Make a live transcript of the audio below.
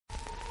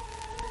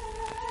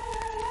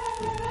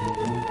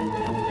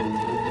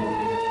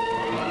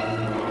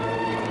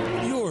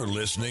You're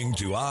listening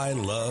to I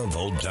Love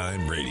Old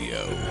Time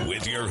Radio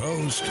with your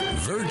host,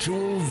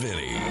 Virtual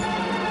Vinny.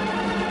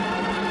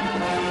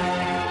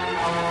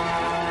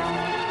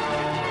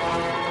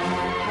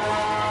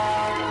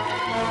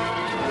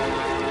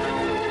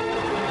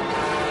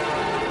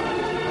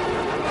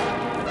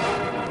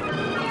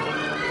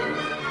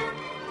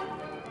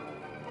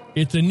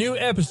 It's a new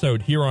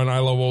episode here on I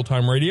Love Old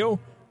Time Radio.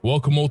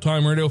 Welcome, Old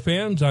Time Radio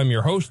fans. I'm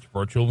your host,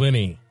 Virtual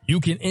Vinny. You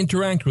can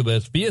interact with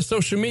us via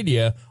social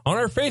media on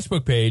our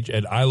Facebook page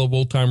at I Love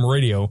Old Time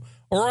Radio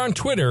or on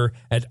Twitter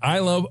at I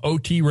Love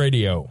OT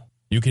Radio.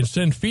 You can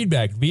send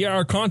feedback via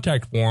our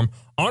contact form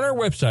on our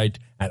website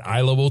at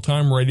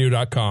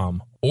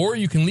iloveoldtimeradio.com, or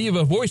you can leave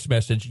a voice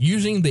message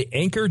using the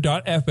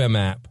Anchor.fm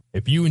app.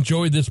 If you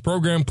enjoyed this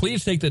program,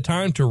 please take the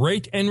time to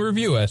rate and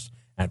review us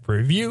at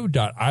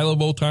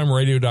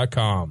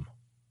review.iloveoldtimeradio.com.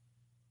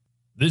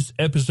 This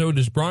episode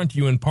is brought to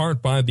you in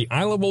part by the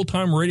I Love Old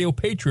Time Radio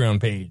Patreon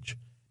page.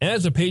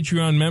 As a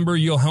Patreon member,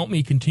 you'll help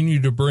me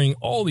continue to bring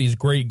all these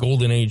great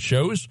Golden Age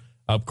shows,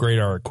 upgrade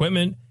our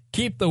equipment,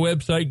 keep the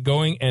website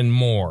going, and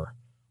more.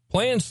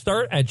 Plans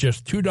start at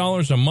just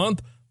 $2 a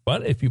month,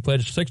 but if you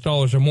pledge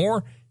 $6 or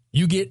more,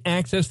 you get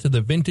access to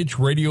the Vintage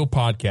Radio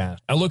Podcast,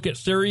 a look at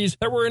series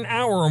that were an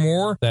hour or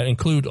more that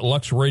include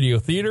Lux Radio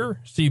Theater,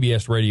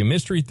 CBS Radio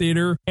Mystery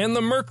Theater, and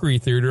the Mercury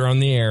Theater on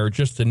the Air,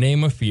 just to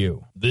name a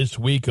few. This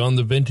week on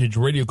the Vintage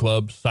Radio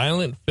Club,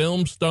 silent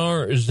film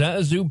star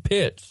Zazu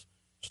Pitts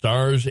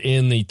stars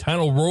in the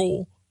title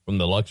role from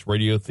the Lux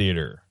Radio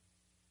Theater.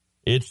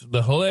 It's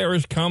the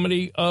hilarious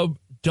comedy of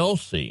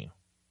Dulcie.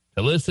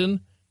 To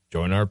listen,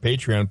 join our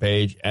Patreon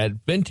page at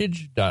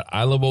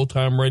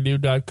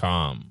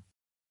vintage.iloveoldtimeradio.com.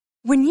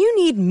 When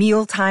you need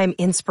mealtime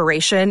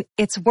inspiration,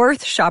 it's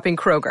worth shopping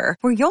Kroger,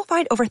 where you'll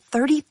find over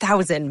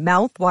 30,000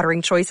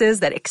 mouth-watering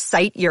choices that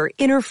excite your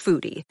inner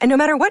foodie. And no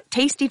matter what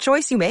tasty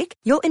choice you make,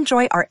 you'll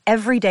enjoy our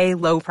everyday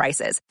low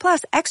prices,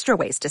 plus extra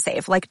ways to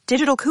save, like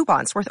digital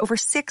coupons worth over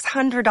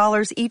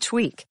 $600 each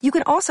week. You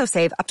can also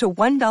save up to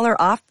 $1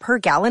 off per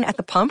gallon at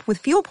the pump with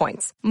fuel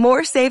points.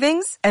 More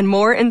savings and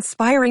more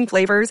inspiring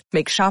flavors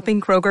make shopping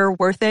Kroger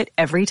worth it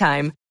every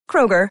time.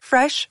 Kroger,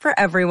 fresh for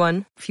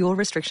everyone. Fuel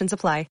restrictions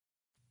apply.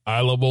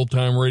 I Love Old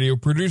Time Radio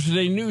produces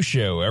a new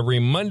show every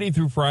Monday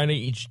through Friday,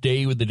 each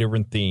day with a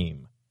different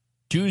theme.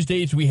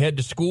 Tuesdays, we head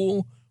to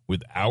school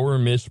with Our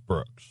Miss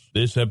Brooks.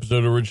 This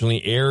episode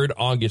originally aired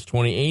August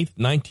 28th,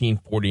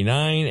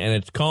 1949, and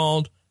it's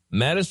called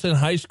Madison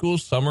High School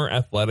Summer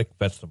Athletic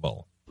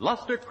Festival.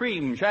 Luster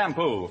Cream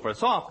Shampoo for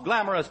soft,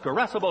 glamorous,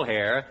 caressable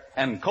hair,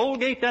 and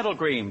Colgate Dental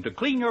Cream to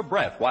clean your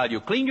breath while you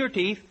clean your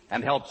teeth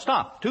and help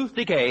stop tooth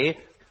decay.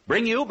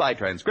 Bring you by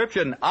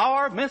transcription,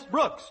 Our Miss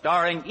Brooks,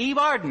 starring Eve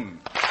Arden.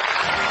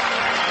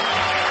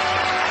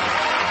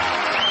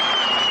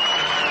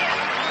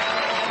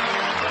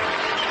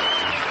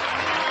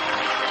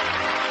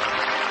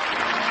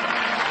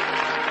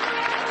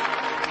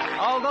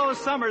 Although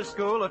summer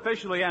school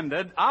officially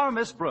ended, our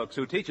Miss Brooks,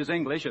 who teaches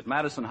English at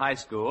Madison High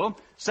School,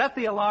 set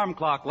the alarm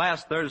clock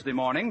last Thursday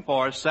morning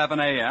for 7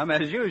 a.m.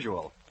 as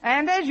usual.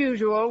 And as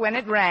usual, when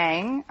it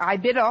rang, I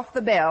bit off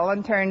the bell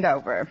and turned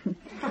over.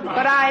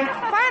 But I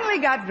finally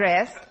got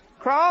dressed,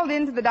 crawled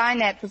into the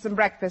dinette for some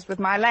breakfast with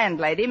my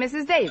landlady,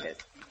 Mrs. Davis.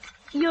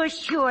 You're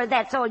sure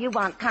that's all you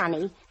want,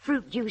 Connie?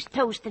 Fruit juice,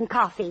 toast, and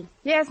coffee?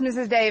 Yes,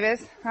 Mrs.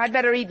 Davis. I'd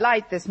better eat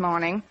light this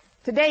morning.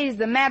 Today's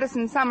the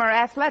Madison Summer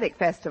Athletic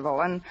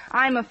Festival, and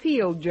I'm a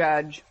field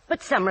judge.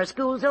 But summer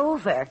school's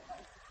over.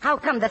 How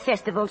come the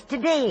festival's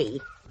today?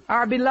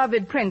 Our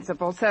beloved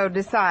principal so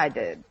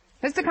decided.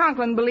 Mr.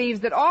 Conklin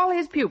believes that all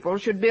his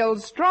pupils should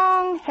build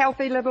strong,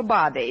 healthy little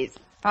bodies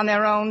on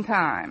their own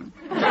time.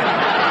 But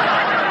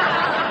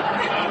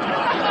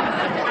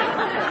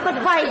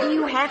why do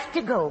you have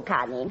to go,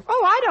 Connie?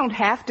 Oh, I don't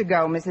have to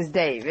go, Mrs.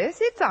 Davis.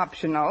 It's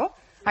optional.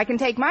 I can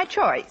take my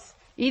choice.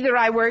 Either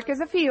I work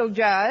as a field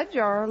judge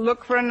or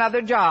look for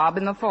another job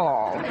in the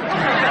fall.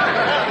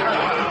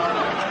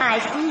 I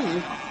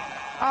see.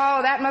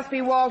 Oh, that must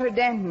be Walter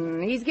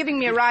Denton. He's giving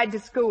me a ride to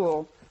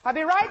school. I'll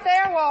be right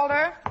there,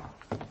 Walter.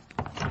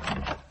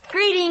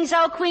 Greetings,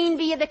 O Queen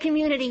Bee of the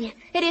community.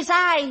 It is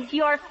I,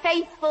 your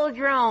faithful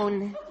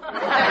drone.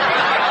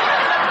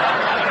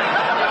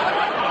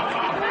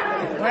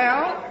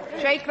 Well,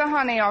 shake the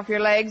honey off your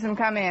legs and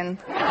come in.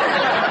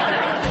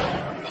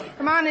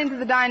 Come on into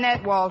the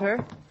dinette,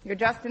 Walter. You're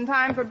just in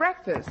time for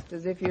breakfast,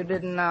 as if you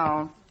didn't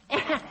know.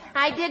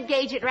 I did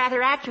gauge it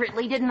rather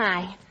accurately, didn't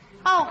I?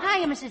 Oh,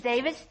 hiya, Mrs.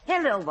 Davis.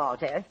 Hello,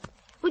 Walter.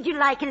 Would you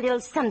like a little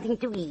something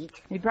to eat?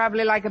 You'd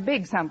probably like a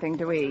big something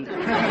to eat. If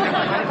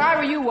I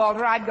were you,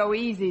 Walter, I'd go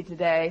easy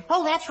today.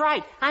 Oh, that's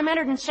right. I'm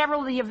entered in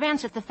several of the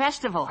events at the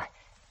festival.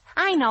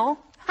 I know.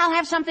 I'll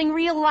have something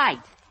real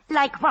light.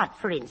 Like what,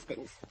 for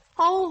instance?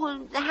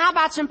 Oh, how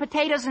about some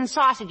potatoes and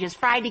sausages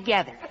fried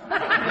together?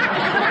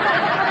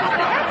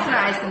 That's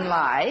nice and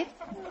light.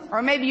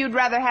 Or maybe you'd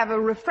rather have a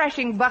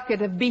refreshing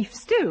bucket of beef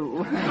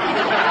stew.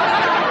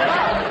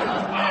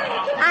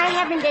 I I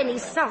haven't any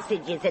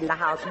sausages in the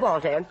house,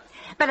 Walter,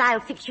 but I'll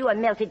fix you a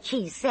melted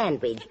cheese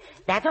sandwich.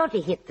 That ought to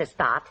hit the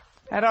spot.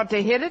 That ought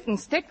to hit it and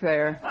stick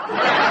there.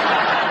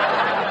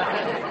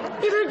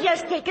 It'll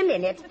just take a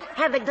minute.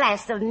 Have a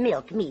glass of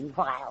milk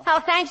meanwhile.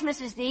 Oh, thanks,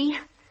 Mrs. D.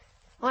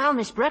 Well,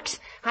 Miss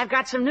Brooks, I've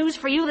got some news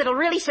for you that'll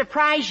really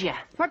surprise you.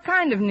 What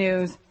kind of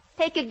news?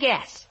 Take a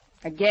guess.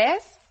 A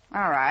guess?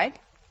 All right.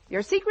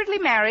 You're secretly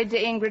married to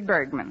Ingrid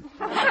Bergman.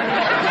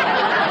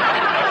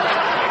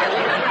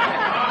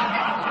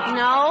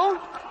 No.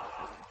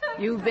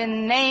 You've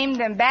been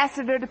named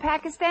ambassador to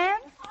Pakistan?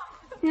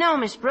 No,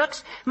 Miss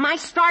Brooks. My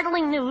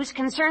startling news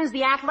concerns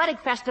the athletic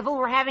festival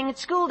we're having at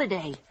school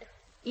today.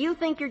 You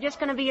think you're just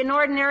going to be an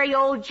ordinary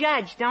old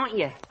judge, don't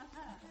you?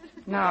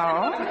 No.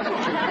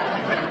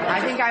 I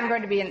think I'm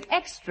going to be an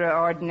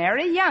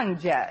extraordinary young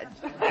judge.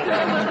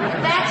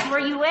 That's where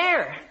you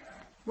err.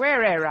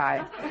 Where err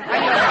I?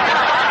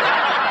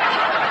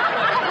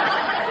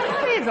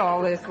 What is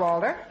all this,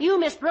 Walter? You,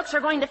 Miss Brooks,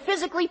 are going to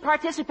physically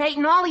participate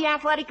in all the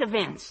athletic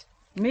events.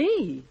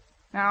 Me?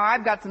 Now,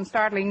 I've got some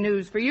startling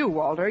news for you,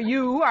 Walter.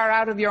 You are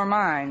out of your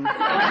mind. No,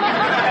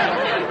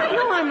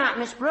 I'm not,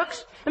 Miss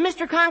Brooks.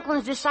 Mr.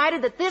 Conklin's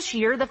decided that this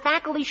year the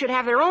faculty should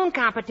have their own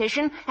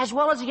competition as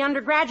well as the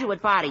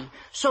undergraduate body.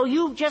 So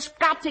you've just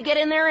got to get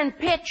in there and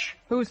pitch.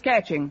 Who's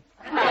catching?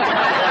 Look,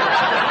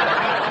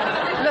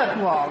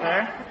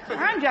 Walter,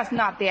 I'm just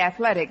not the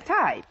athletic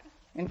type.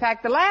 In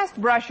fact, the last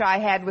brush I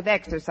had with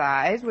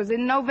exercise was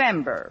in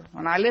November,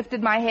 when I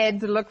lifted my head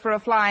to look for a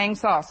flying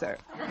saucer.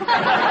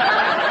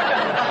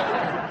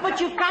 But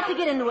you've got to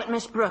get into it,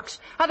 Miss Brooks.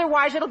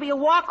 Otherwise, it'll be a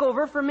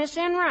walkover for Miss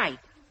Enright.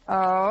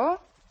 Oh?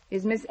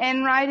 Is Miss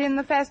Enright in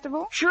the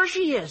festival? Sure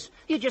she is.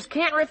 You just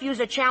can't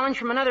refuse a challenge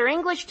from another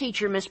English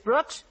teacher, Miss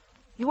Brooks.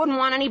 You wouldn't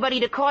want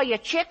anybody to call you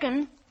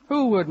chicken.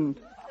 Who wouldn't?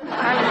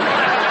 Why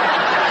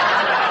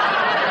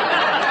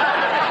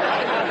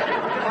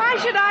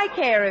should I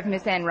care if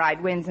Miss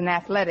Enright wins an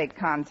athletic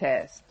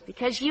contest?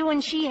 Because you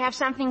and she have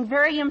something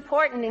very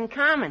important in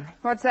common.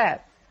 What's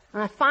that?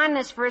 A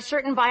fondness for a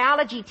certain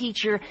biology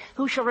teacher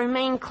who shall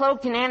remain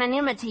cloaked in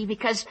anonymity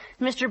because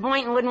Mr.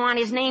 Boynton wouldn't want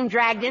his name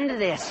dragged into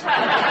this.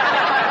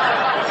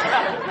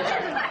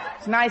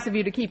 It's nice of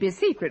you to keep his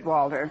secret,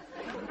 Walter.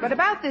 But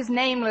about this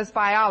nameless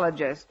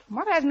biologist,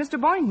 what has Mr.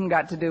 Boynton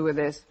got to do with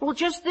this? Well,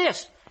 just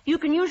this. You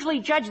can usually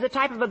judge the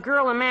type of a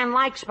girl a man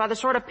likes by the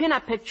sort of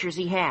pin-up pictures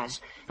he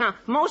has. Now,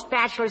 most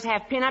bachelors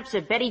have pin-ups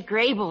of Betty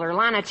Grable or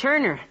Lana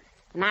Turner.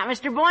 Not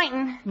Mr.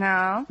 Boynton.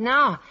 No?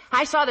 No.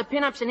 I saw the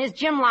pin-ups in his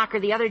gym locker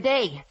the other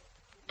day.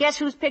 Guess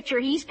whose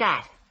picture he's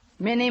got?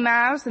 Minnie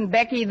Mouse and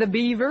Becky the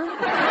Beaver?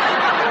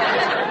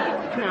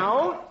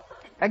 No.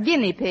 A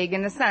guinea pig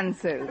in a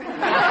sunsuit?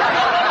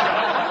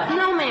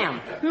 No, ma'am.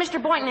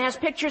 Mr. Boynton has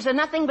pictures of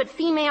nothing but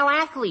female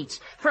athletes,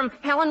 from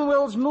Helen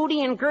Wills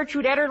Moody and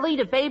Gertrude Ederle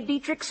to Babe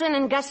Dietrichson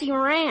and Gussie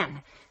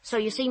Moran. So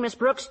you see, Miss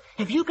Brooks,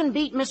 if you can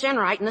beat Miss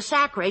Enright in the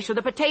sack race or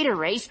the potato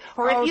race,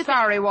 or if you...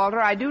 sorry,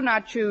 Walter, I do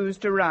not choose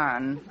to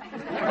run.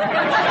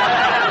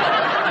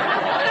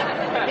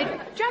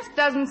 It just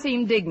doesn't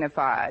seem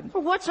dignified.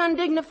 Well, what's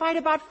undignified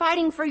about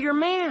fighting for your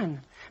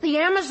man? The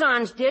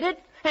Amazons did it.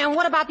 And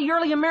what about the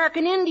early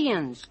American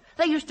Indians?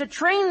 They used to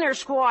train their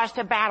squaws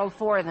to battle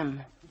for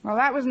them. Well,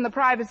 that was in the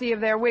privacy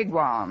of their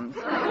wigwams.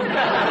 Not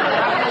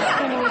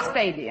in a school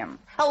stadium.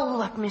 Oh,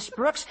 look, Miss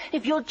Brooks,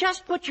 if you'll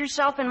just put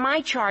yourself in my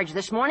charge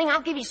this morning,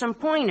 I'll give you some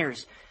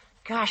pointers.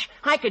 Gosh,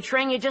 I could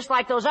train you just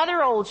like those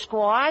other old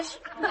squaws.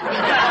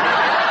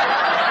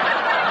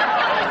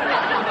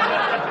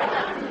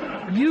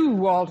 You,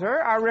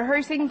 Walter, are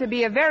rehearsing to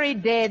be a very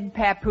dead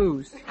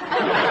papoose.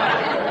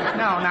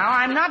 No, now,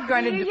 I'm not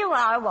going to... Here you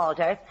are,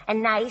 Walter. A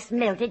nice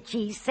melted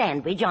cheese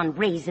sandwich on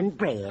raisin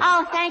bread.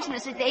 Oh, thanks,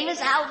 Mrs. Davis.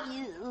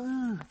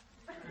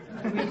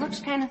 It looks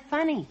kind of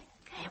funny.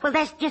 Well,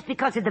 that's just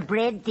because of the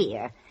bread,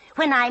 dear.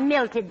 When I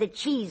melted the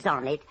cheese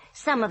on it,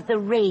 some of the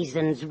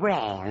raisins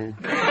ran.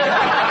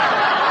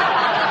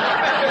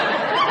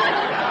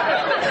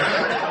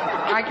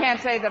 I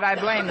can't say that I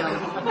blame them.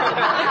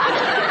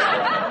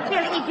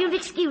 Well, if you'll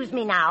excuse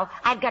me now,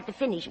 I've got to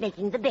finish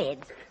making the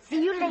beds.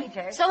 See you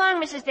later. So long,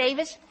 Mrs.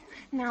 Davis.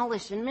 Now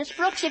listen, Miss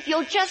Brooks, if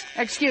you'll just...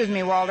 Excuse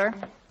me, Walter.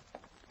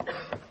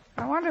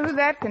 I wonder who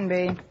that can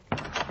be.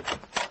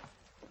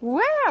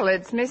 Well,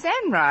 it's Miss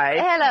Enright.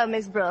 Hello,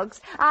 Miss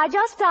Brooks. I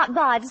just stopped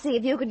by to see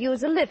if you could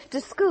use a lift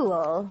to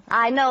school.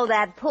 I know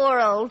that poor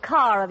old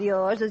car of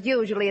yours is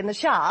usually in the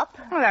shop.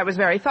 Well, that was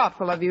very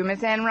thoughtful of you,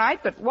 Miss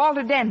Enright, but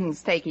Walter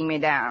Denton's taking me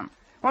down.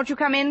 Won't you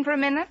come in for a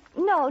minute?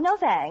 No,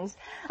 thanks.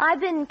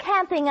 I've been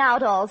camping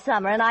out all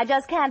summer, and I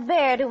just can't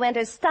bear to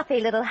enter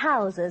stuffy little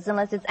houses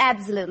unless it's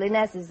absolutely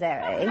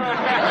necessary.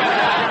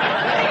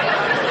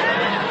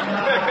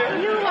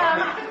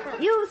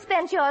 You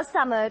spent your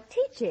summer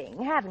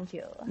teaching, haven't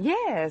you?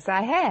 Yes,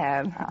 I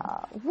have.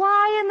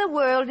 Why in the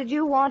world did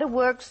you want to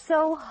work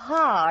so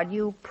hard,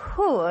 you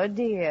poor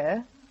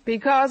dear?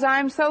 Because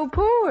I'm so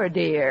poor,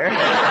 dear.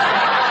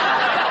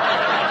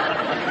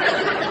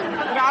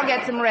 But I'll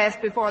get some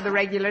rest before the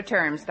regular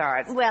term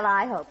starts. Well,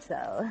 I hope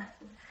so.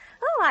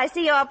 Oh, I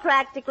see you're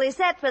practically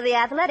set for the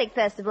athletic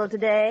festival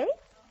today.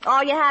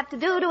 All you have to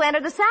do to enter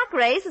the sack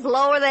race is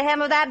lower the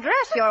hem of that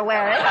dress you're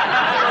wearing.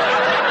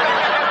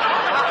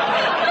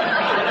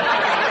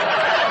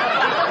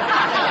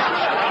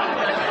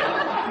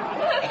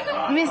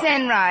 Miss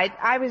Enright,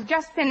 I was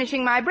just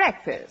finishing my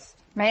breakfast.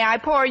 May I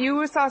pour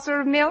you a saucer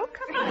of milk?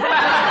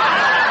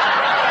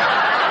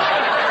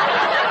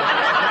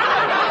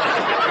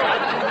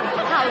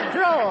 How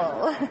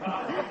droll.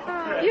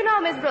 You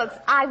know, Miss Brooks,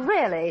 I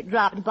really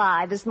dropped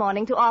by this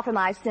morning to offer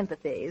my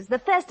sympathies. The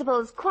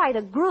festival's quite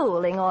a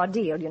grueling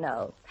ordeal, you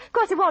know. Of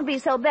course, it won't be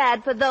so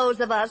bad for those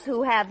of us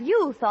who have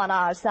youth on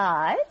our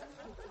side.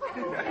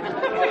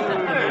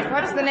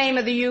 What's the name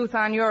of the youth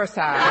on your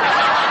side?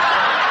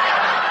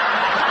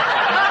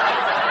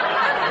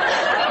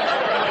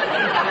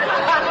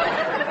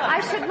 I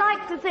should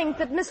like to think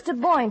that Mr.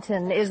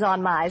 Boynton is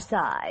on my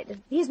side.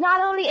 He's not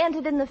only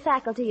entered in the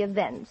faculty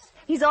events,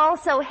 he's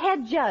also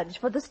head judge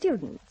for the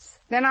students.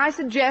 Then I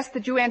suggest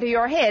that you enter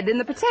your head in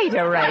the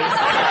potato race.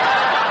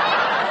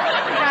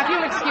 Now, if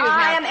you'll excuse me.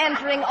 I am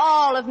entering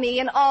all of me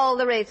in all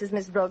the races,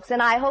 Miss Brooks,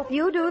 and I hope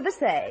you do the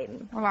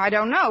same. Well, I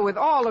don't know. With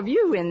all of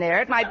you in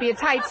there, it might be a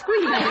tight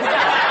squeeze. But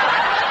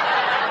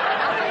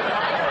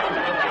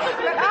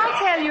I'll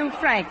tell you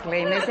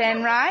frankly, Miss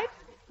Enright,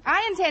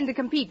 I intend to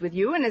compete with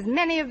you in as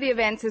many of the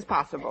events as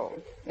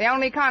possible. The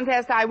only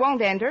contest I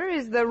won't enter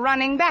is the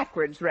running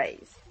backwards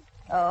race.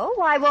 Oh,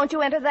 why won't you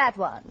enter that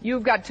one?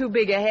 You've got too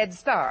big a head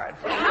start.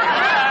 Now,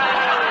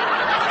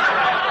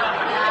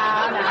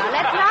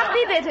 let's not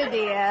be bitter,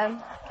 dear.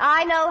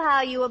 I know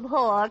how you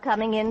abhor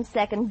coming in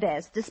second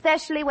best,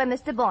 especially when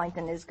Mr.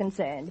 Boynton is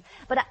concerned.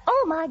 But,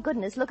 oh my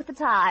goodness, look at the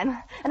time.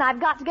 And I've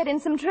got to get in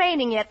some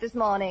training yet this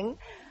morning.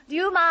 Do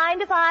you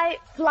mind if I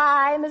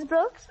fly, Miss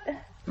Brooks?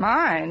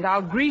 Mind?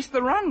 I'll grease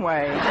the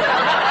runway.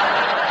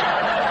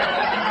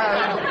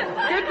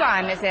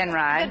 Goodbye, Miss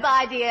Enright.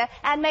 Goodbye, dear.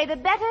 And may the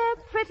better,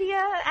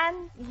 prettier,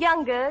 and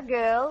younger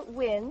girl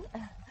win.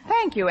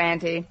 Thank you,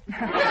 Auntie.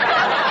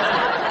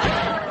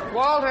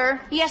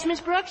 Walter. Yes, Miss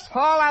Brooks?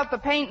 Haul out the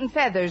paint and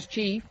feathers,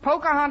 Chief.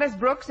 Pocahontas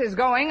Brooks is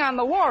going on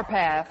the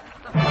warpath.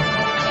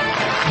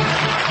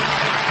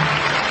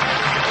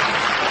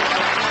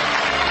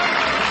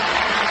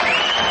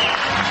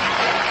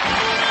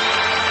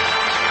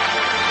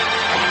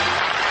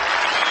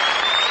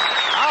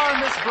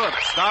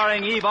 Brooks,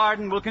 starring Eve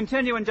Arden, will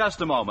continue in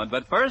just a moment,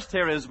 but first,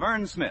 here is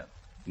Vern Smith.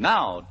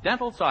 Now,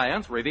 dental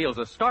science reveals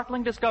a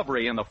startling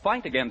discovery in the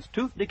fight against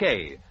tooth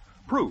decay.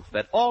 Proof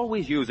that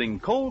always using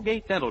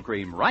Colgate dental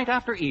cream right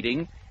after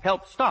eating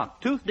helps stop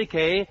tooth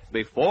decay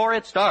before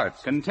it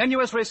starts.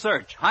 Continuous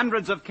research,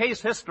 hundreds of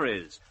case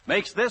histories,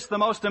 makes this the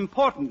most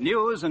important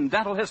news in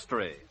dental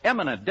history.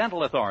 Eminent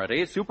dental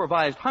authorities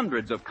supervised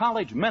hundreds of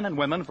college men and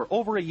women for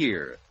over a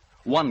year.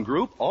 One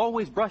group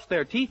always brushed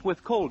their teeth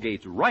with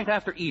Colgates right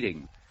after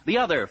eating. The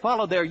other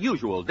followed their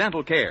usual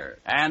dental care.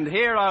 And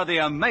here are the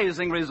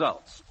amazing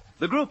results.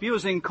 The group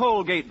using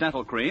Colgate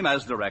dental cream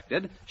as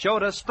directed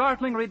showed a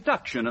startling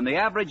reduction in the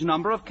average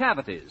number of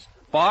cavities,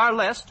 far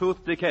less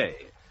tooth decay.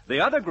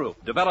 The other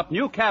group developed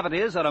new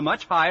cavities at a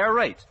much higher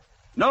rate.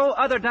 No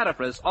other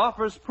dentifrice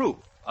offers proof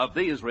of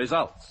these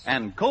results.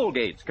 And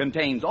Colgate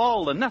contains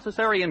all the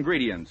necessary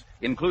ingredients,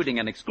 including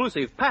an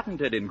exclusive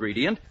patented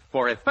ingredient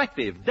for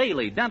effective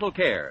daily dental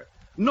care.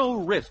 No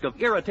risk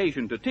of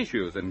irritation to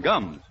tissues and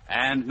gums.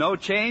 And no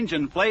change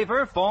in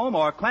flavor, foam,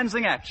 or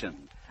cleansing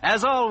action.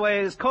 As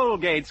always,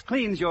 Colgate's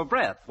cleans your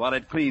breath while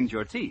it cleans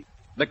your teeth.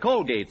 The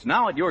Colgate's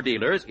now at your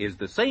dealers is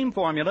the same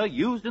formula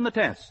used in the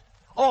test.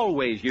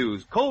 Always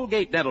use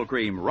Colgate dental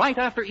cream right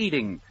after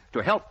eating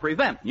to help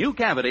prevent new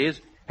cavities,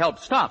 help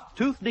stop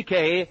tooth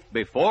decay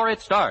before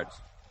it starts.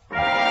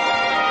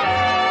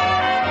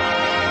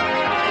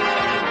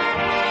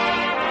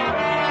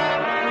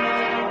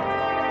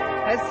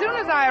 As soon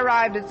as I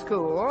arrived at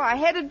school, I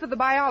headed for the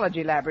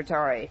biology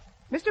laboratory.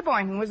 Mr.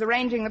 Boynton was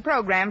arranging the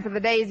program for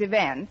the day's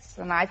events,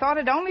 and I thought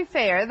it only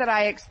fair that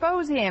I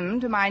expose him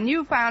to my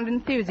newfound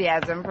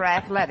enthusiasm for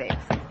athletics.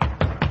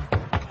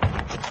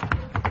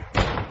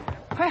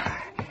 Well,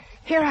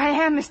 here I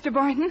am, Mr.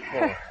 Boynton.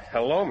 Oh,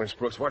 hello, Miss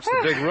Brooks. What's the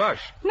big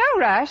rush? No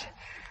rush.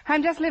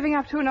 I'm just living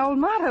up to an old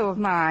motto of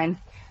mine.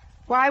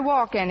 Why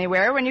walk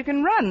anywhere when you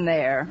can run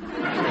there?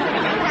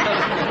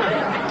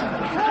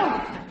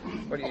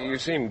 But you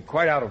seem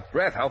quite out of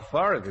breath. How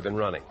far have you been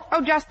running?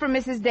 Oh, just from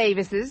Mrs.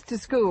 Davis's to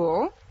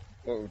school.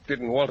 Well,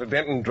 didn't Walter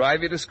Denton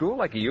drive you to school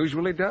like he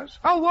usually does?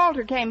 Oh,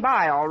 Walter came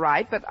by all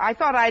right, but I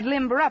thought I'd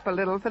limber up a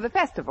little for the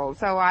festival,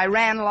 so I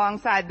ran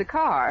alongside the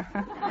car.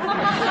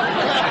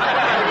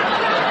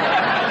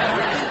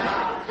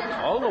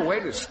 All the way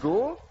to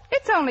school?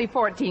 It's only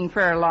 14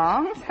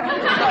 furlongs.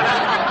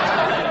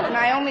 And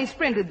I only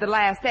sprinted the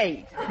last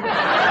 8.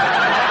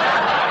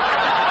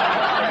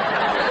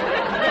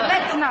 But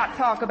let's not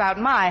talk about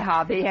my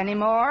hobby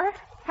anymore.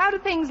 How do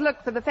things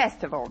look for the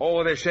festival?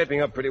 Oh, they're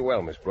shaping up pretty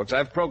well, Miss Brooks.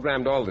 I've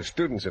programmed all the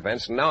students'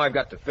 events, and now I've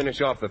got to finish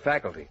off the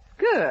faculty.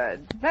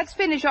 Good. Let's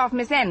finish off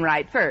Miss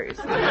Enright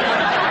first.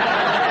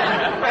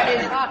 That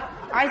is,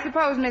 I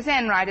suppose Miss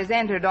Enright has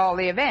entered all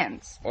the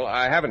events. Well,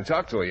 I haven't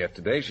talked to her yet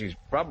today. She's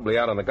probably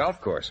out on the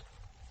golf course.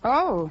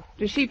 Oh,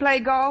 does she play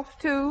golf,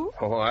 too?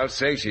 Oh, I'll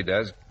say she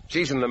does.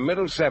 She's in the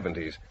middle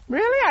 70s.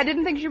 Really? I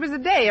didn't think she was a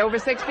day over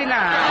 69.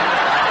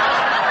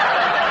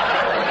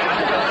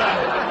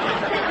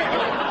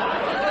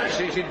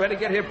 She'd better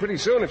get here pretty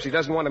soon if she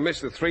doesn't want to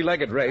miss the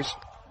three-legged race.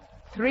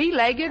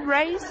 Three-legged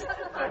race?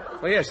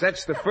 Oh, yes,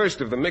 that's the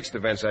first of the mixed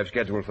events I've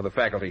scheduled for the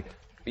faculty.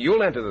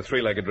 You'll enter the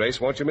three-legged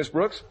race, won't you, Miss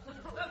Brooks?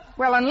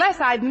 Well,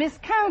 unless I've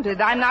miscounted,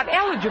 I'm not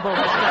eligible.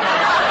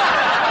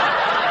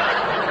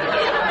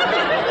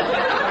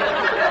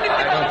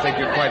 I don't think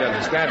you quite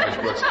understand, Miss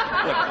Brooks.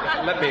 Look,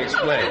 let me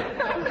explain.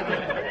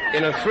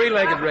 In a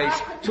three-legged race,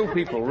 two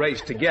people race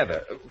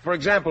together. For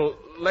example,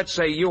 let's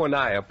say you and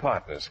I are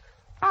partners.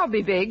 I'll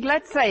be big,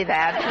 let's say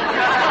that.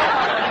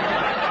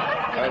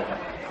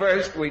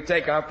 First, we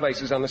take our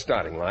places on the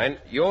starting line.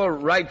 Your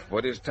right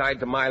foot is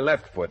tied to my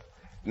left foot.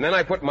 And then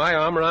I put my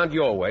arm around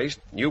your waist.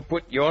 You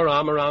put your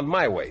arm around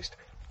my waist.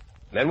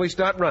 Then we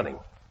start running.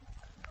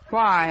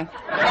 Why?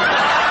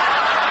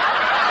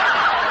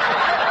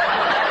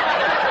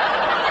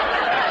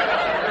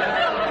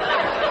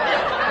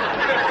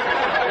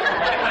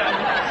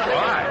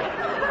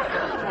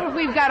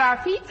 We've got our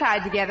feet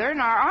tied together and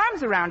our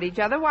arms around each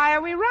other. Why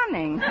are we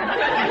running?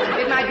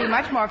 It might be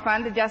much more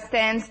fun to just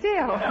stand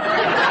still.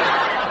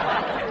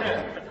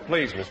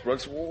 Please, Miss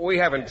Brooks, we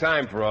haven't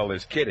time for all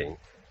this kidding.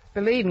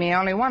 Believe me,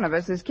 only one of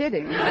us is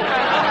kidding.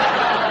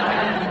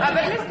 But,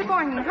 Mr.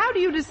 Boynton, how do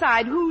you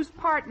decide whose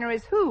partner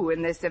is who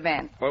in this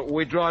event? Well,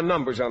 we draw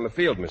numbers on the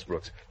field, Miss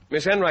Brooks.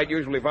 Miss Enright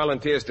usually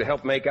volunteers to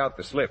help make out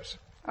the slips.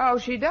 Oh,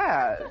 she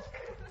does?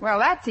 Well,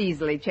 that's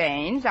easily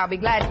changed. I'll be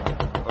glad...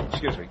 Oh,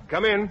 excuse me.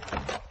 Come in.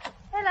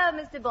 Hello,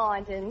 Mr.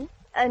 Boynton.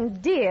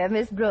 And dear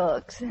Miss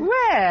Brooks.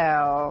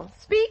 Well,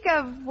 speak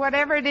of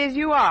whatever it is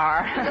you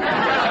are.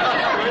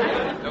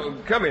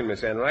 Come in,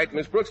 Miss Enright.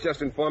 Miss Brooks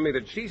just informed me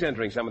that she's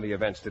entering some of the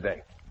events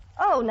today.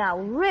 Oh, now,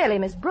 really,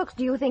 Miss Brooks,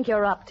 do you think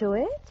you're up to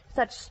it?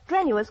 Such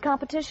strenuous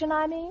competition,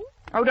 I mean?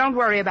 Oh, don't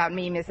worry about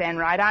me, Miss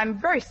Enright. I'm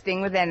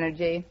bursting with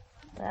energy.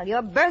 Well,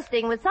 you're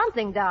bursting with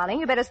something, darling.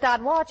 You better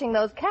start watching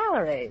those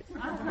calories.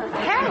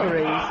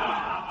 Calories?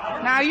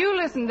 Now, you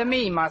listen to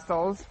me,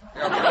 Muscles.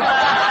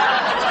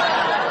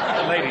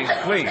 Ladies,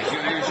 please,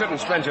 you shouldn't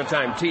spend your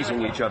time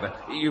teasing each other.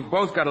 You've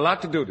both got a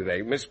lot to do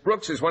today. Miss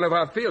Brooks is one of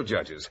our field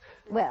judges.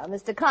 Well,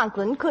 Mr.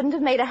 Conklin couldn't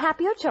have made a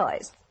happier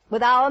choice.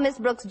 With our Miss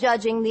Brooks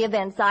judging the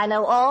events, I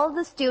know all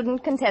the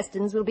student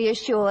contestants will be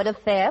assured of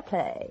fair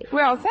play.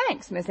 Well,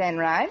 thanks, Miss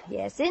Enright.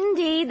 Yes,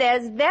 indeed.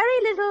 There's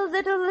very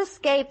little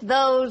escape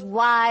those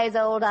wise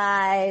old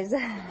eyes. I'll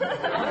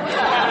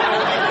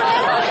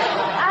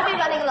be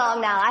running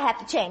along now. I have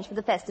to change for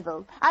the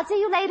festival. I'll see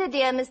you later,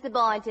 dear Mr.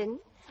 Boynton.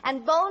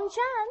 And bon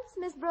chance,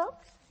 Miss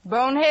Brooks.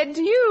 Bonehead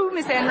to you,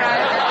 Miss Enright.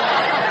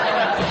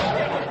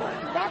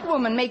 That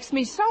woman makes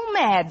me so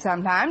mad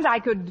sometimes I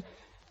could...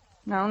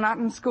 No, not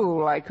in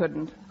school, I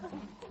couldn't.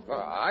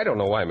 I don't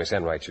know why Miss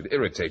Enright should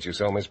irritate you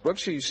so, Miss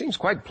Brooks. She seems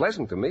quite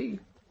pleasant to me.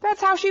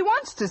 That's how she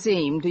wants to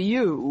seem to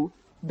you,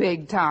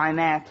 big-time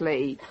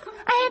athlete.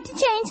 I have to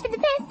change for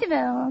the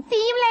festival. See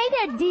you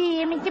later,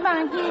 dear Mr.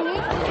 Boynton.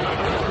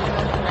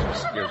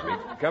 Excuse me.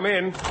 Come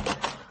in.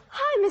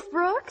 Hi, Miss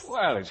Brooks.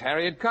 Well, it's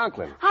Harriet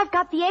Conklin. I've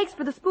got the eggs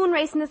for the spoon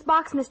race in this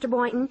box, Mr.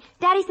 Boynton.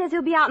 Daddy says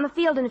he'll be out in the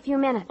field in a few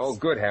minutes. Oh,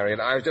 good, Harriet.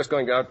 I was just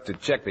going out to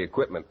check the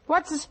equipment.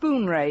 What's a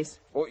spoon race?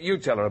 Well, you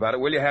tell her about it,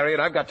 will you, Harriet?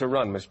 I've got to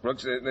run, Miss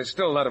Brooks. There's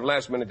still a lot of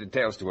last-minute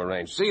details to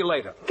arrange. See you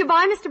later.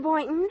 Goodbye, Mr.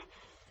 Boynton.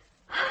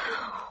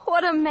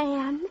 What a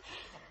man.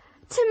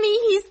 To me,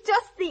 he's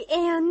just the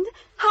end.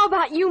 How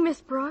about you,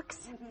 Miss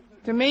Brooks?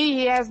 To me,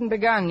 he hasn't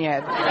begun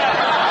yet.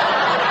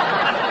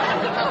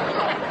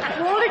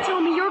 Walter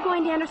told me you're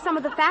going to enter some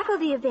of the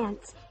faculty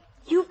events.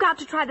 You've got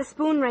to try the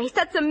spoon race.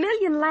 That's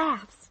 1,000,000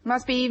 laughs.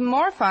 Must be even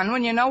more fun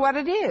when you know what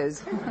it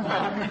is.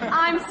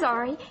 I'm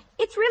sorry.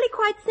 It's really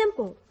quite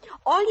simple.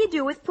 All you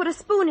do is put a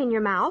spoon in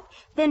your mouth,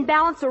 then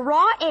balance a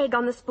raw egg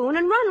on the spoon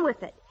and run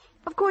with it.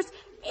 Of course,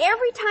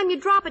 every time you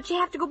drop it, you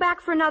have to go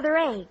back for another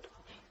egg.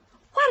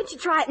 Why don't you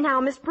try it now,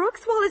 Miss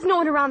Brooks, while there's no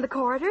one around the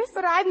corridors?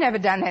 But I've never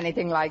done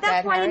anything like that,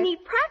 That's why Harriet. you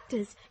need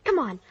practice. Come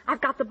on,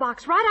 I've got the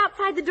box right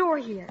outside the door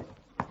here.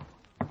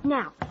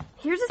 Now,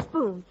 here's a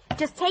spoon.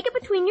 Just take it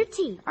between your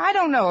teeth. I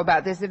don't know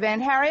about this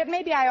event, Harriet.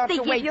 Maybe I ought They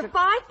to give wait you for...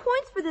 5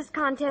 points for this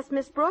contest,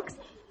 Miss Brooks.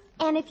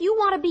 And if you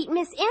want to beat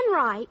Miss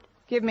Enright...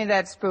 Give me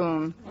that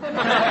spoon.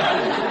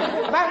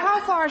 About how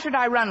far should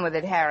I run with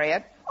it,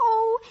 Harriet?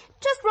 Oh,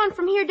 just run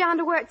from here down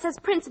to where it says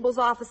principal's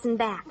office and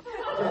back.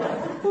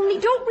 Only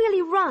don't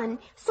really run.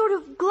 Sort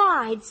of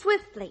glide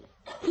swiftly.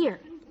 Here,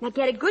 now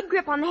get a good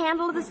grip on the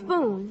handle of the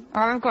spoon.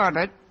 I've got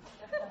it.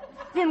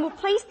 Then we'll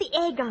place the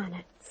egg on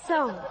it.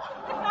 So.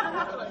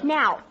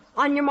 Now,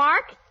 on your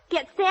mark,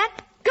 get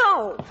set,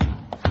 go!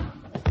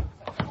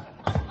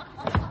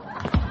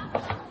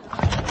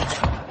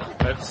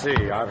 Let's see,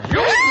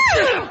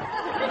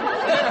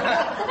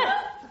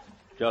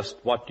 Just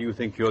what do you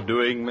think you're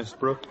doing, Miss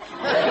Brooks?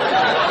 I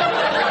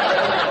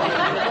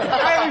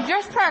was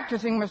just practicing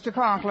practicing, Mr.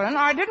 Conklin.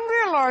 I didn't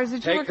realize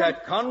that you were... Take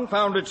that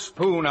confounded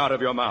spoon out of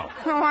your mouth.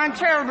 Oh, I'm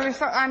terribly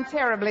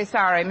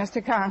sorry,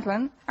 Mr.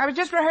 Conklin. I was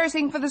just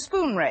rehearsing for the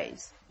spoon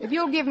race. If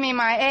you'll give me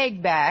my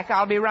egg back,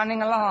 I'll be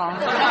running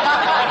along.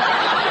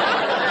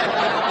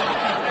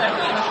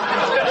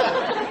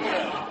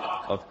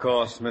 Of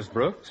course, Miss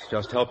Brooks.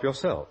 Just help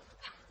yourself.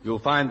 You'll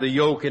find the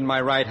yolk in my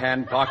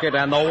right-hand pocket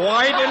and the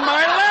white in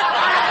my left.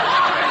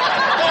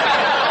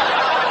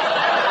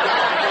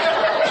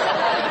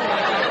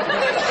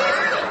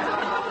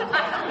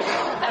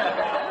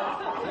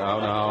 Now,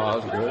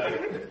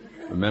 Osgood.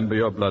 Remember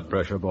your blood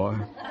pressure, boy.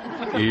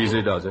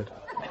 Easy does it.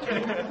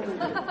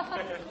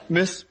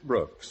 Miss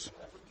Brooks,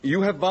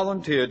 you have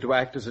volunteered to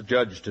act as a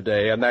judge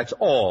today, and that's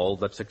all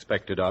that's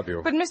expected of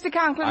you. But, Mr.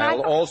 Conklin,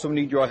 I'll also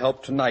need your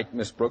help tonight,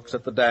 Miss Brooks,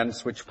 at the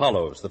dance which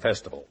follows the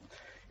festival.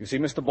 You see,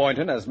 Mr.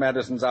 Boynton, as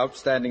Madison's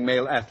outstanding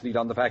male athlete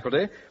on the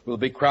faculty, will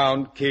be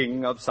crowned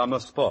king of summer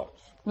sports.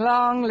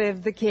 Long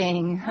live the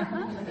king.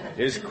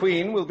 His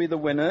queen will be the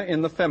winner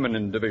in the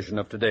feminine division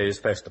of today's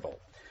festival.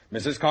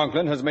 Mrs.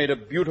 Conklin has made a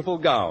beautiful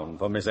gown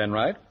for Miss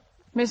Enright.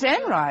 Miss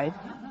Enright?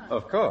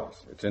 Of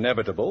course. It's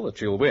inevitable that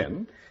she'll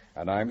win,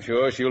 and I'm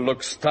sure she'll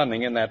look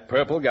stunning in that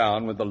purple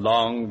gown with the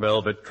long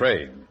velvet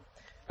train.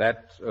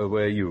 That's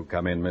where you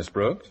come in, Miss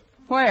Brooks.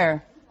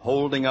 Where?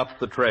 Holding up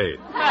the train.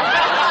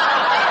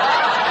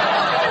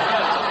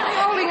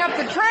 Holding up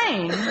the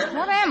train?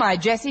 What am I,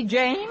 Jessie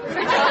James?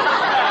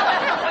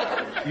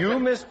 You,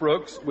 Miss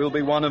Brooks, will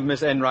be one of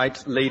Miss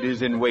Enright's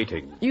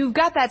ladies-in-waiting. You've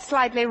got that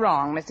slightly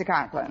wrong, Mr.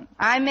 Conklin.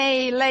 I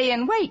may lay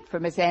in wait for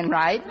Miss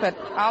Enright, but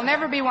I'll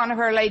never be one of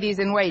her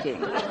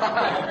ladies-in-waiting.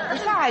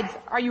 Besides,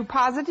 are you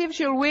positive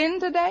she'll win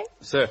today?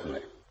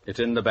 Certainly. It's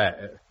in the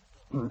bag.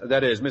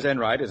 That is, Miss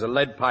Enright is a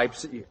lead pipe...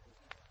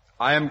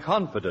 I am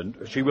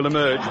confident she will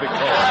emerge victorious.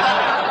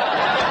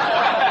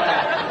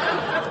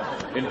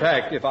 In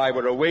fact, if I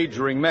were a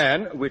wagering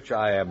man, which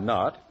I am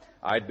not,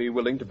 I'd be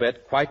willing to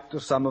bet quite a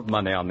sum of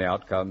money on the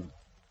outcome.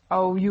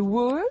 Oh, you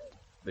would?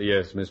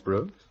 Yes, Miss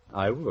Brooks,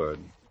 I would.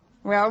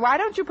 Well, why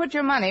don't you put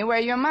your money where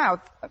your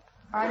mouth...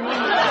 I mean,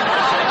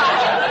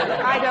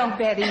 I don't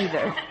bet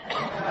either.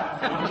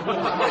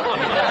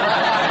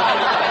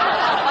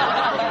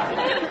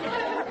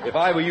 If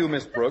I were you,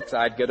 Miss Brooks,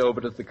 I'd get over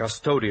to the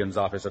custodian's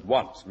office at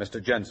once.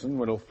 Mr. Jensen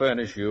will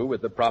furnish you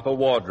with the proper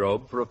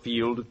wardrobe for a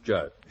field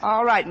judge.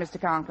 All right, Mr.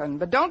 Conklin,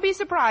 but don't be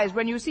surprised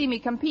when you see me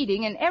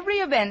competing in every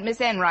event Miss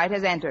Enright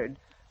has entered.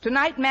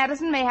 Tonight,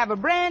 Madison may have a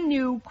brand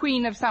new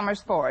Queen of Summer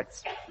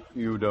Sports.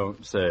 You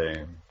don't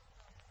say.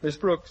 Miss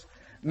Brooks,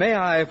 may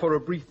I, for a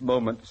brief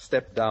moment,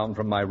 step down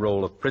from my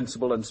role of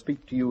principal and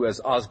speak to you as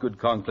Osgood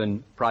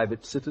Conklin,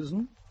 private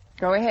citizen?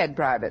 Go ahead,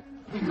 Private.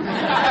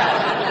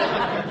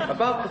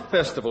 About the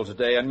festival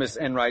today and Miss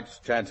Enright's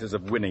chances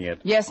of winning it.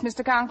 Yes,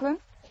 Mr. Conklin?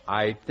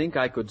 I think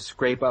I could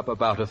scrape up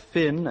about a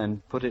fin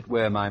and put it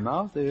where my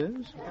mouth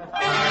is.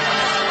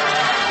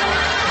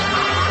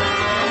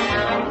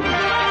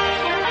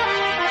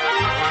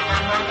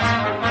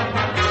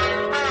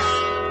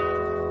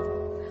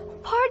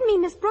 Pardon me,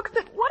 Miss Brooks,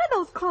 but what are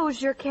those clothes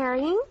you're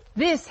carrying?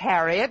 This,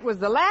 Harriet, was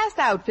the last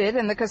outfit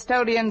in the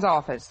custodian's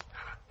office.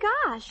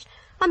 Gosh,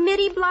 a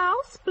midi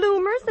blouse,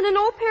 bloomers, and an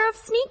old pair of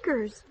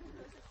sneakers.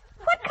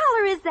 What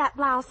color is that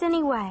blouse,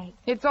 anyway?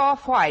 It's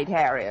off-white,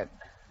 Harriet.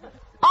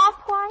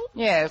 Off-white?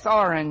 Yes,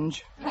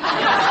 orange. Well,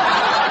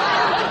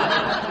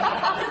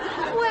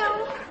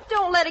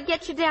 don't let it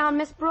get you down,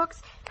 Miss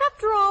Brooks.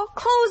 After all,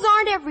 clothes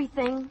aren't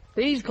everything.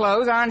 These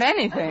clothes aren't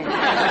anything.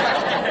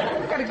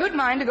 I've got a good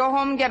mind to go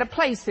home and get a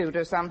play suit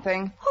or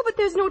something. Oh, but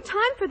there's no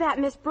time for that,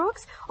 Miss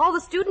Brooks. All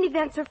the student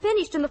events are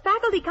finished, and the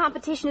faculty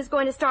competition is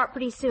going to start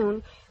pretty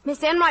soon.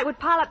 Miss Enright would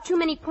pile up too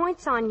many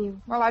points on you.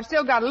 Well, I've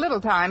still got a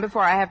little time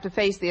before I have to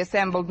face the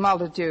assembled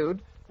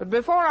multitude. But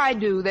before I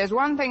do, there's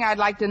one thing I'd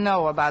like to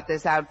know about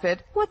this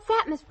outfit. What's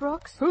that, Miss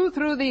Brooks? Who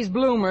threw these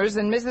bloomers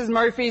in Mrs.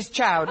 Murphy's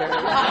chowder?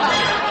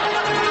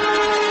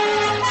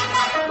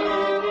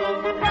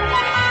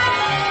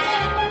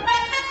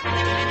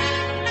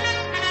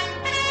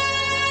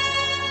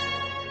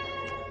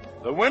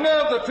 The winner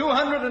of the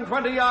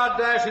 220-yard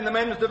dash in the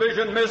men's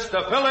division,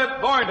 Mr.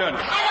 Philip Boynton.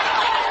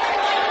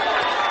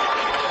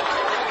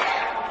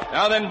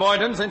 Now then,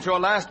 Boynton, since your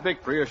last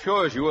victory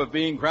assures you of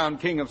being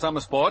crowned king of summer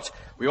sports,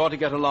 we ought to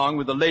get along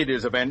with the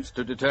ladies' events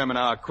to determine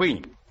our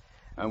queen.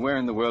 And where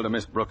in the world are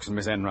Miss Brooks and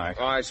Miss Enright?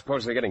 Oh, I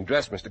suppose they're getting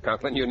dressed, Mr.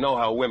 Conklin. You know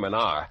how women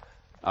are.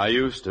 I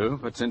used to,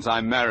 but since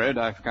I'm married,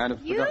 I've kind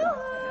of forgotten. Oh,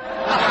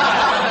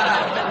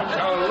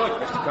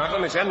 look, Mr.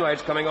 Conklin, Miss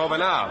Enright's coming over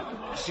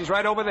now. She's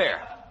right over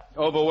there.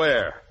 Over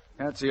where?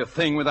 Can't see a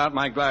thing without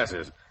my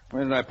glasses.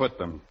 Where did I put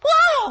them?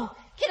 Whoa!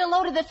 Get a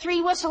load of the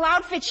three-whistle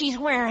outfit she's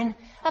wearing.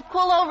 A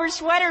pullover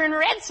sweater and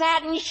red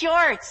satin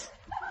shorts.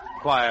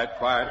 Quiet,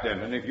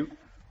 Denton. If you...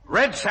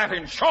 Red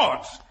satin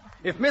shorts!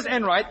 If Miss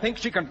Enright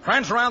thinks she can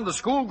prance around the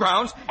school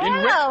grounds in...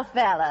 Hello,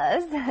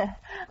 fellas.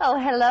 Oh,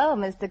 hello,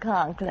 Mr.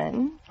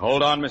 Conklin.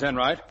 Hold on, Miss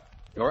Enright.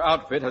 Your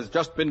outfit has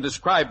just been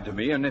described to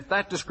me, and if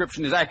that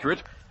description is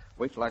accurate...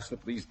 Wait till I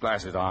slip these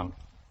glasses on.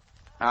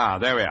 Ah,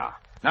 there we are.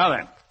 Now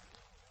then.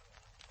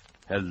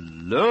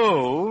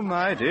 Hello,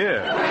 my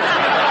dear.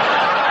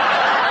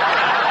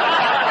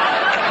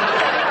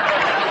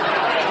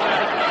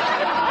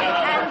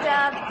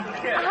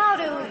 How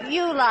do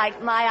you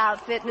like my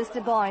outfit,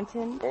 Mr.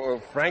 Boynton?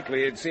 Well,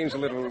 frankly, it seems a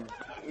little...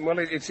 Well,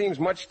 it seems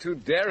much too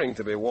daring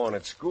to be worn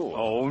at school.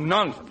 Oh,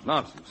 nonsense,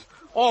 nonsense.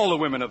 All the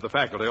women of the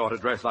faculty ought to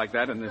dress like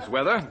that in this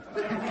weather.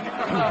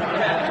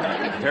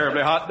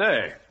 Terribly hot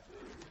day.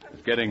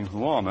 It's getting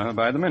warmer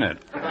by the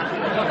minute. Slip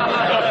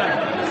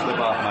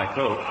off my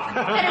coat.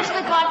 Better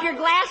slip off your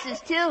glasses,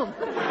 too.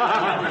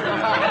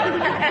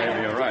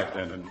 Maybe you're right,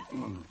 then.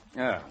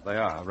 Yeah, they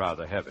are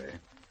rather heavy.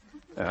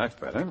 Yeah, that's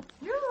better.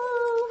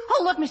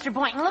 Oh, look, Mr.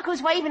 Boynton, look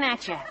who's waving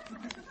at you.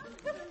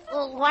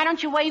 Well, why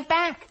don't you wave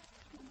back?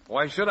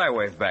 Why should I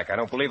wave back? I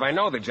don't believe I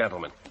know the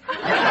gentleman.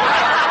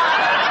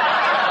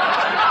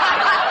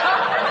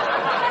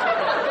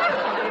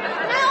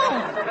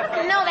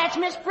 No, that's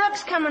Miss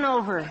Brooks coming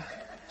over.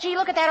 Gee,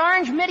 look at that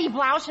orange midi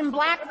blouse and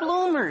black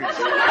bloomers.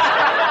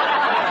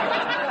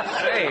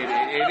 Say,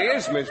 it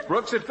is Miss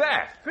Brooks at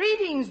that.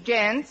 Greetings,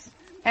 gents.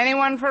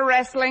 Anyone for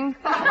wrestling?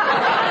 Oh,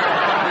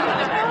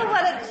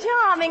 what a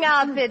charming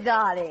outfit,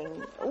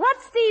 darling. What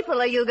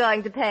steeple are you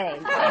going to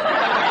paint?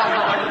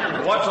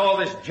 What's all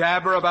this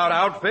jabber about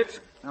outfits?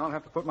 I'll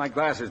have to put my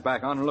glasses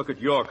back on and look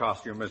at your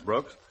costume, Miss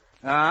Brooks.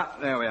 Ah,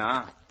 there we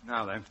are.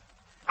 Now then.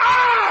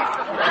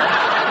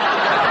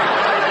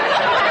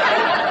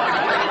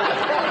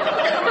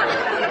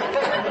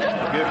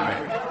 Forgive me.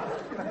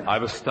 I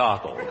was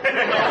startled.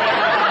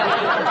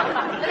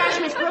 Gosh,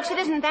 Miss Brooks, it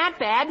isn't that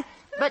bad.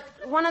 But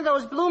one of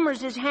those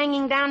bloomers is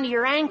hanging down to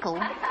your ankle.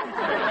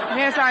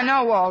 Yes, I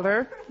know,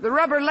 Walter. The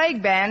rubber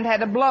leg band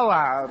had a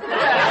blowout.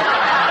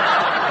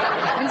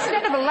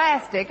 Instead of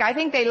elastic, I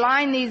think they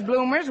line these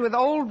bloomers with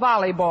old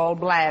volleyball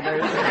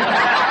bladders.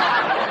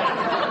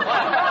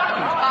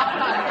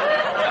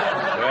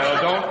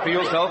 Well, don't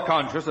feel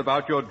self-conscious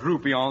about your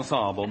droopy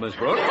ensemble, Miss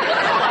Brooks.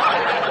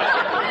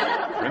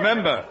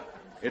 Remember,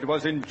 it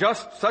was in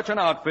just such an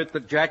outfit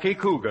that Jackie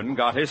Coogan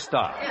got his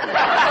start.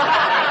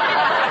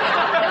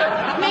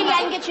 Maybe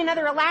I can get you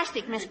another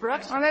elastic, Miss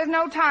Brooks. Well, there's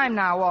no time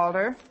now,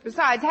 Walter.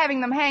 Besides,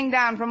 having them hang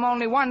down from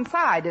only one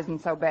side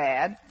isn't so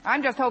bad.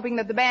 I'm just hoping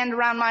that the band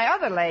around my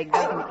other leg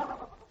doesn't...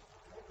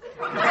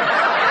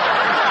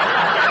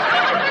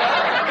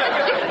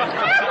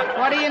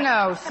 What do you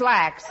know?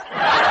 Slacks.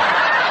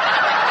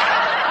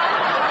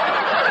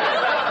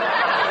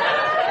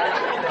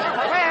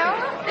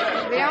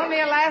 The only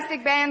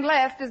elastic band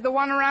left is the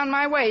one around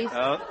my waist.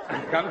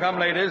 Come,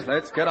 ladies.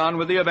 Let's get on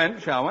with the event,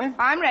 shall we?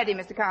 I'm ready,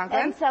 Mr.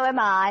 Conklin. And so am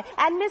I.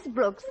 And Miss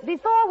Brooks,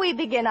 before we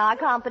begin our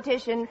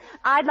competition,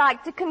 I'd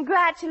like to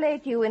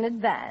congratulate you in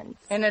advance.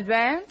 In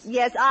advance?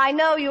 Yes, I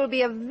know you'll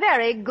be a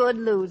very good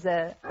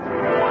loser.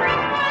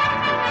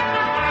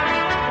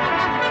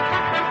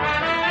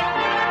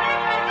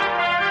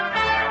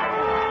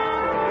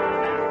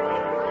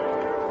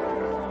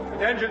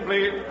 Attention,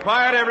 please.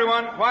 Quiet,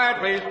 everyone. Quiet,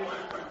 please.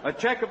 A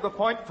check of the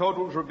point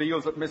totals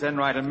reveals that Miss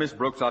Enright and Miss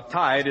Brooks are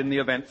tied in the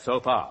event so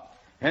far.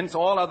 Hence,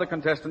 all other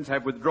contestants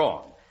have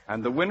withdrawn.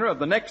 And the winner of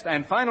the next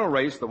and final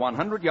race, the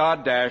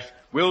 100-yard dash,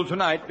 will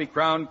tonight be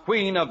crowned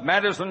Queen of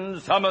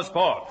Madison Summer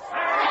Sports.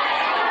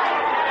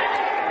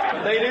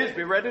 Ladies,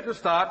 be ready to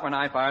start when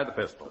I fire the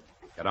pistol.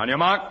 Get on your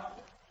mark.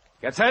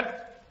 Get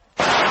set.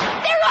 They're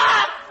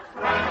off!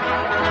 Look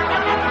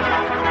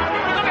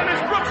at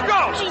Miss Brooks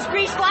go! She's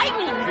greased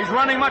lightning. She's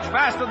running much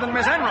faster than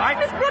Miss Enright.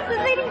 Miss Brooks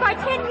is leading by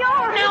 10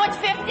 yards. Now it's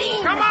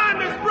 15. Come on,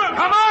 Miss Brooks!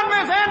 Come on,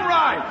 Miss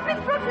Enright!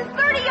 Miss Brooks is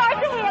 30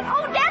 yards ahead.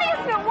 Oh, Daddy,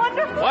 it's so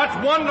wonderful. What's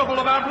wonderful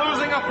about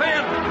losing a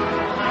pin?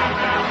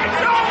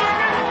 It's over!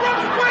 Miss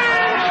Brooks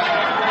wins!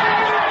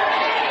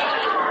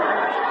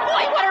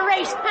 Boy, what a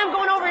race. I'm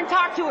going over and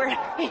talk to her.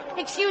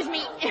 Excuse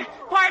me.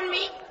 Pardon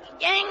me.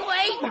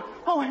 Gangway.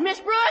 Oh, Miss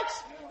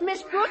Brooks.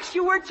 Miss Brooks,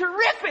 you were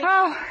terrific.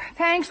 Oh,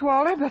 thanks,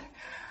 Walter, but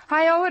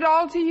I owe it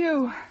all to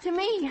you. To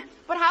me?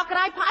 But how could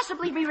I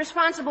possibly be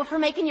responsible for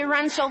making you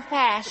run so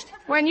fast?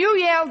 When you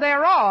yelled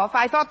they're off,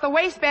 I thought the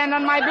waistband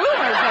on my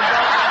bloomers had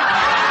broken.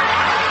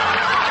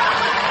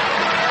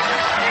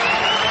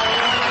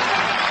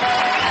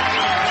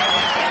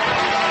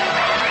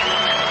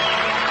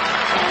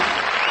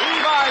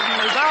 Eve Arden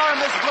as our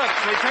Miss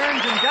Brooks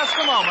returns in just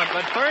a moment,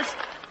 but first...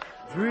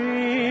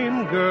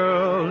 Dream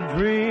girl,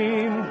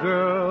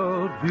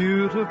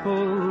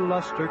 beautiful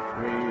luster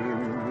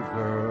cream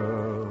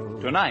girl.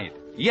 Tonight,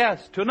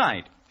 yes,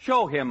 tonight,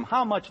 show him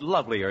how much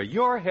lovelier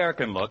your hair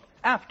can look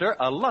after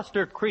a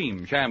Luster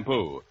Cream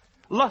shampoo.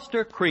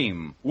 Luster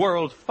Cream,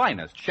 world's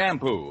finest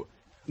shampoo.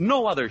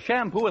 No other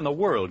shampoo in the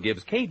world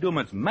gives Kay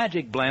Daumit's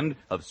magic blend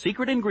of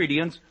secret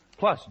ingredients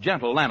plus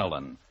gentle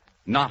lanolin.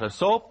 Not a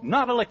soap,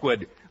 not a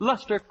liquid.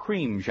 Luster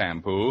Cream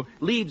shampoo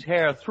leaves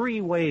hair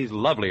 3 ways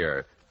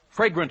lovelier.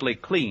 Fragrantly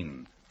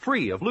clean,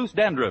 free of loose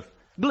dandruff,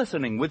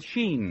 glistening with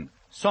sheen,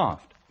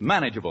 soft,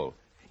 manageable.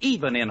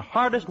 Even in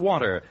hardest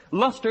water,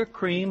 Luster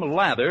Cream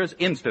lathers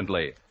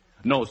instantly.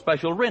 No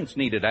special rinse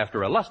needed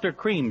after a Luster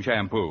Cream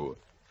shampoo.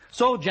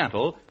 So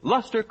gentle,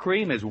 Luster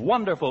Cream is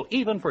wonderful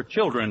even for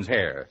children's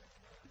hair.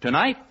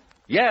 Tonight,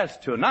 Yes,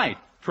 tonight,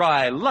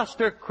 try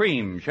Luster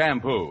Cream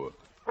Shampoo.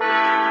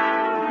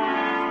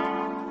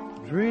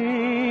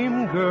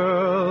 Dream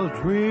girl,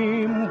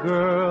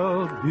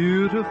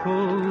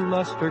 beautiful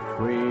Luster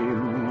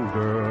Cream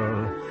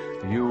girl,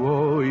 you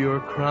owe your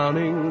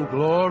crowning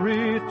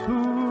glory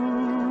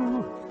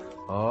to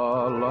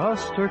a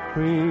Luster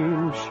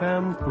Cream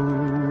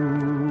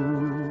Shampoo.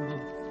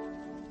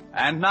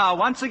 And now,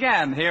 once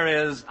again, here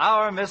is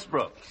our Miss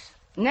Brooks.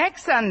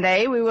 Next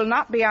Sunday, we will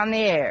not be on the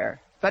air.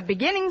 But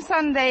beginning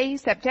Sunday,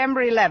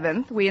 September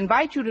 11th, we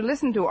invite you to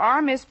listen to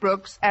our Miss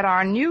Brooks at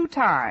our new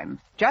time,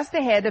 just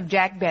ahead of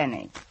Jack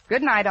Benny.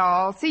 Good night,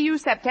 all. See you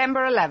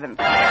September 11th.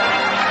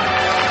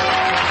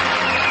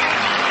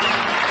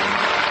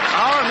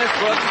 Our Miss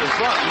Brooks is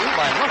brought to you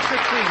by Luster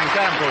Cream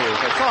Shampoo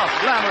for soft,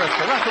 glamorous,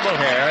 caressable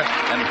hair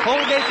and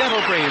Colgate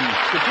Dental Cream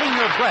to clean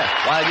your breath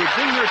while you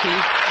clean your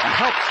teeth and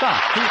help stop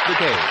tooth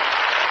decay.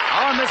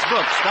 Our Miss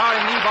Brooks,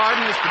 starring Lee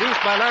Barden, is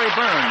produced by Larry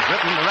Burns,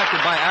 written and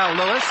directed by Al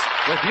Lewis,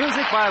 with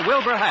music by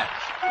Wilbur Hatch.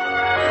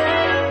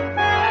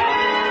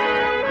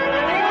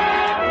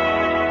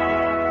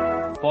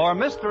 For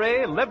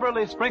mystery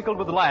liberally sprinkled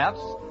with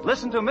laughs,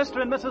 listen to Mr.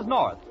 and Mrs.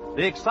 North,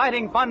 the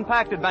exciting,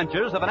 fun-packed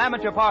adventures of an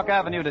amateur Park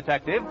Avenue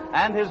detective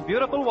and his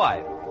beautiful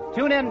wife.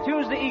 Tune in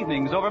Tuesday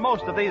evenings over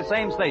most of these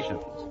same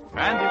stations.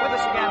 And be with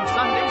us again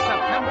Sunday,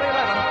 September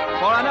 11th,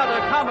 for another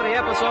comedy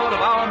episode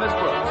of Our Miss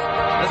Brooks.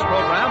 This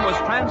program was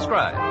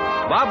transcribed.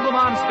 Bob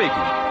Lamont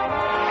speaking.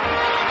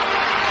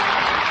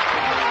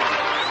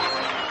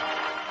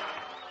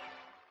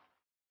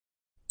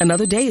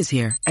 Another day is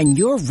here, and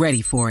you're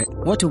ready for it.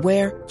 What to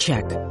wear?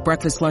 Check.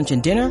 Breakfast, lunch,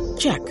 and dinner?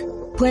 Check.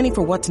 Planning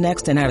for what's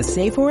next and how to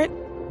save for it?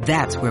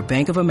 That's where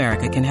Bank of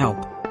America can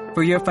help.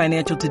 For your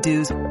financial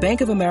to-dos,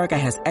 Bank of America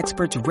has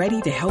experts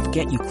ready to help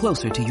get you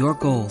closer to your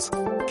goals.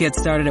 Get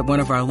started at one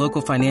of our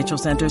local financial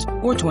centers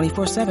or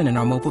 24/7 in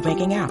our mobile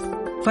banking app.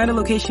 Find a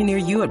location near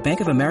you at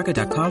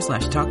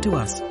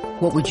bankofamerica.com/talktous.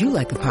 What would you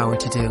like the power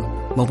to do?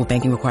 Mobile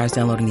banking requires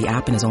downloading the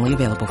app and is only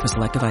available for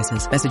select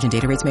devices. Message and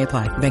data rates may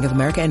apply. Bank of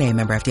America N.A.,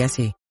 member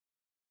FDIC.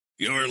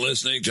 You're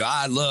listening to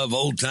I Love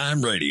Old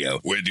Time Radio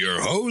with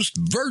your host,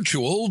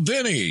 Virtual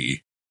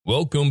Vinny.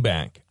 Welcome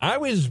back. I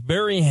was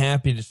very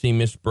happy to see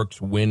Miss Brooks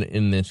win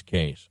in this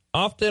case.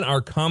 Often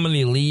our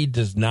comedy lead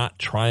does not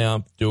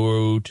triumph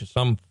due to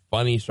some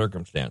funny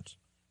circumstance.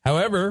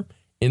 However,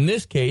 in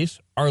this case,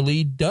 our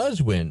lead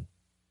does win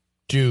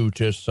due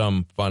to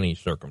some funny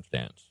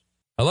circumstance.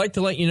 I'd like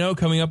to let you know,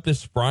 coming up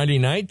this Friday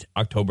night,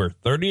 October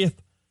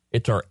 30th,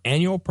 it's our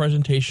annual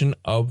presentation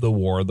of The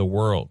War of the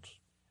Worlds.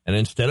 And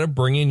instead of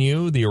bringing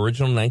you the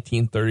original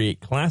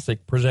 1938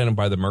 classic presented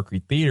by the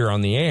Mercury Theater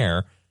on the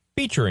air,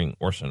 featuring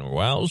Orson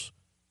Welles,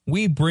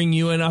 we bring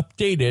you an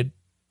updated,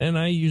 and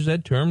I use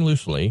that term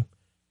loosely,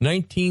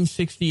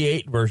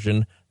 1968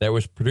 version that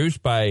was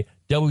produced by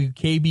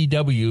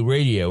WKBW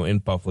Radio in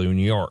Buffalo,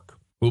 New York.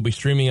 We'll be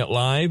streaming it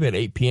live at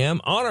 8 p.m.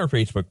 on our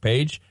Facebook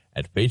page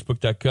at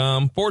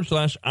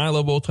facebook.com/I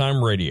Love Old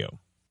Time Radio.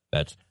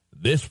 That's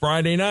this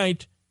Friday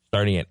night,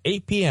 starting at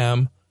 8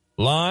 p.m.,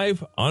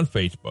 live on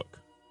Facebook.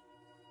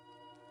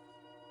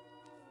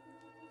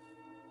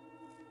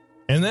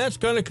 And that's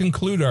going to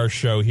conclude our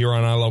show here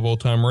on I Love Old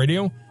Time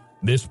Radio.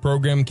 This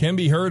program can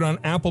be heard on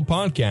Apple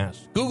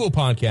Podcasts, Google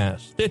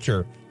Podcasts,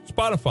 Stitcher,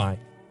 Spotify,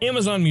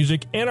 Amazon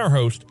Music, and our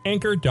host,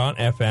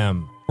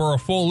 Anchor.fm. For a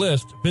full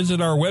list, visit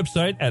our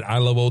website at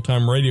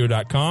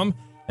iloveoldtimeradio.com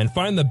and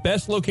find the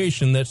best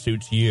location that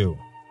suits you.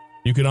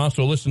 You can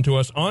also listen to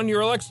us on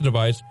your Alexa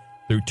device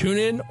through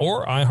TuneIn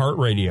or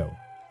iHeartRadio.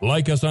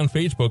 Like us on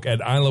Facebook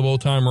at I Love Old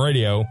Time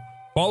Radio.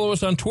 Follow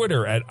us on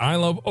Twitter at I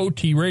Love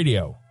OT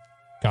Radio.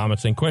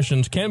 Comments and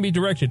questions can be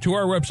directed to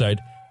our website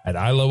at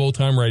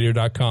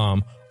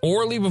iloveoldtimeradio.com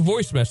or leave a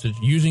voice message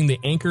using the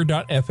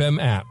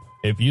Anchor.fm app.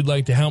 If you'd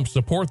like to help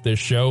support this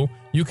show,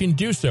 you can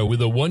do so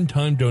with a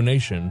one-time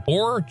donation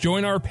or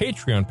join our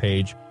Patreon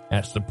page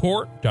at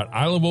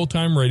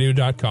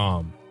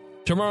support.iloveoldtimeradio.com.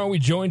 Tomorrow we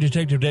join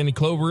Detective Danny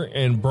Clover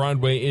and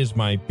Broadway is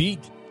My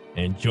Beat,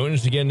 and join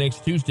us again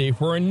next Tuesday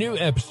for a new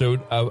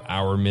episode of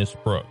Our Miss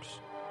Brooks.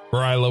 For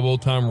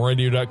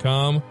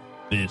iloveoldtimeradio.com,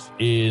 this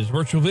is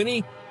Virtual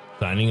Vinny,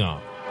 signing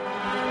off.